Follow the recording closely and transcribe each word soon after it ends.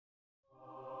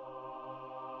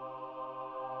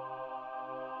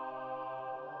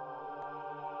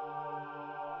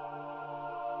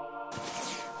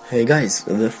Hey guys,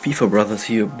 the FIFA brothers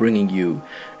here bringing you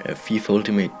a FIFA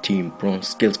Ultimate Team Bronze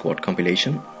Skill Squad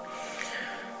compilation.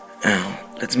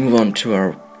 Let's move on to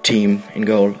our team. In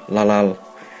goal, Lalal,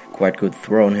 quite good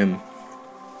throw on him.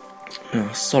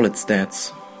 Solid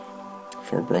stats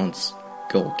for bronze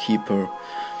goalkeeper.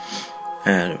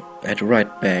 At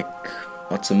right back,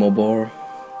 Otsumobor,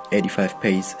 85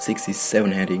 pace,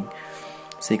 67 heading,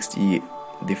 60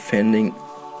 defending.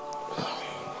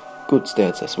 Good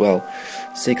stats as well.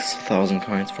 6,000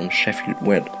 coins from Sheffield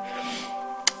Wed.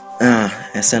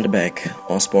 As centre back,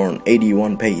 Osborne,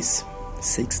 81 pace,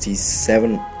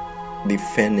 67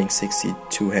 defending,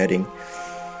 62 heading.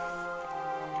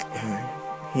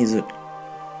 He's a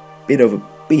bit of a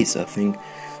beast, I think.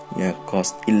 Yeah,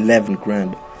 cost 11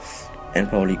 grand. And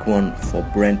Power League 1 for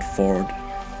Brentford,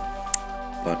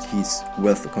 but he's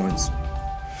worth the coins.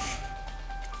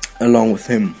 Along with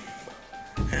him,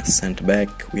 as centre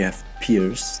back, we have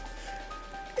Pierce,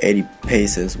 80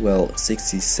 pace as well,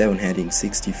 67 heading,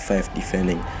 65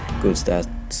 defending, good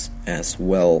stats as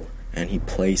well, and he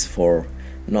plays for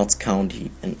Notts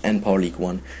County and Power League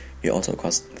 1. He also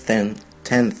costs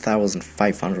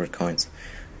 10,500 coins.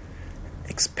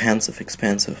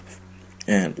 Expensive.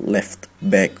 And left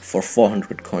back for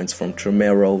 400 coins from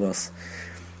Tremere Rovers,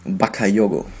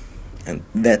 Bakayogo, and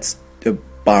that's a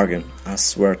bargain, I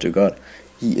swear to God.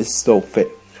 He is so fit,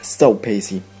 so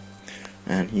pacey,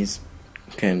 and he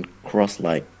can cross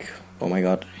like, oh my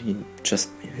god,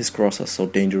 his cross are so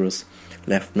dangerous.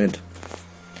 Left mid,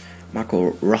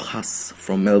 Marco Rojas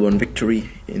from Melbourne Victory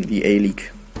in the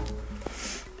A-League,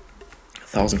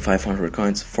 1,500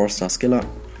 coins, 4-star skiller.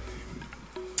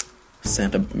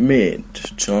 Centre mid,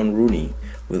 John Rooney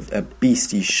with a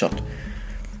beastie shot.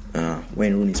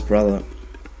 Wayne Rooney's brother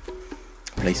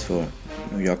plays for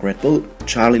New York Red Bull.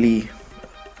 Charlie Lee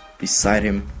beside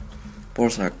him.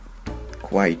 Both are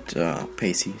quite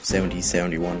pacey, 70,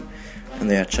 71, and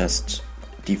they are just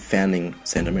defending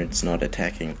centre mids, not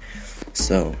attacking.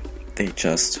 So they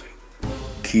just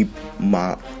keep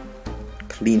my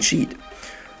clean sheet.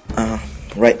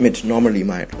 Right mid, normally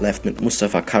my left mid,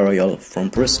 Mustafa Karayol from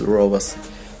Bristol Rovers,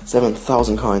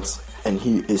 7,000 coins, and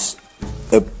he is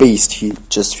a beast. He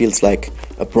just feels like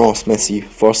a bronze Messi,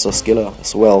 4-star skiller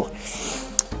as well.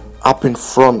 Up in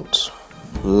front,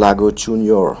 Lago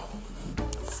Jr.,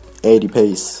 80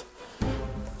 pace,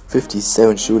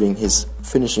 57 shooting. His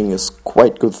finishing is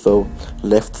quite good though,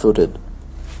 left-footed.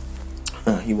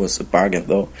 He was a bargain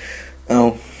though.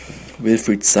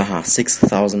 Wilfried Zaha,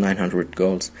 6,900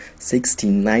 goals,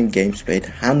 69 games played,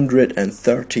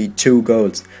 132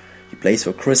 goals. He plays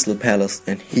for Crystal Palace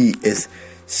and he is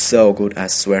so good, I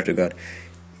swear to God.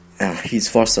 He's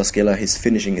 4-star skiller, his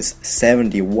finishing is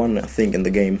 71 I think in the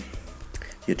game.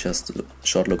 Here just a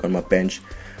short look on my bench.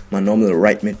 My normal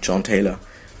right mid, John Taylor,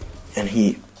 and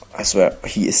I swear,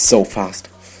 he is so fast.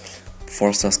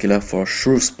 4-star skiller for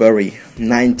Shrewsbury,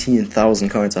 19,000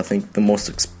 coins, I think the most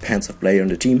expensive player on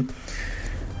the team.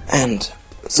 And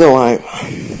so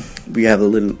we have a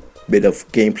little bit of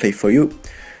gameplay for you.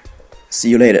 See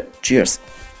you later. Cheers.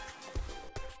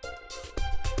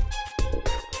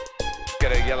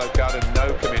 Get a yellow card and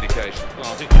no communication. Well,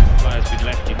 I think the player's been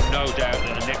left in no doubt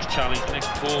that the next challenge, the next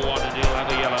 4-1, and he'll have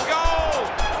a yellow. Goal!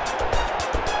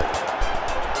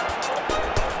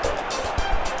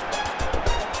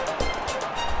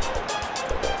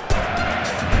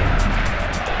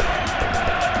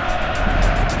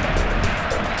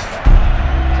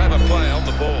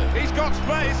 He's got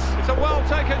space, it's a well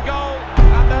taken goal,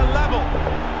 and they're level.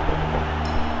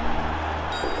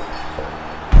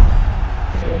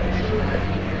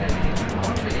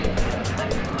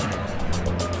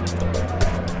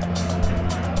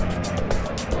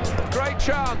 Great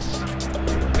chance,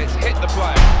 it's hit the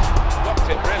player, blocked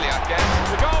it really I guess,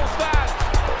 the goal stands.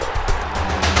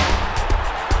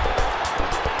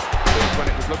 This is when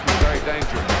it was looking very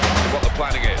dangerous, to what the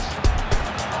planning is.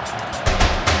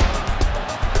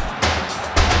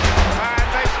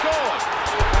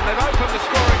 They've opened the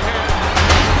scoring here.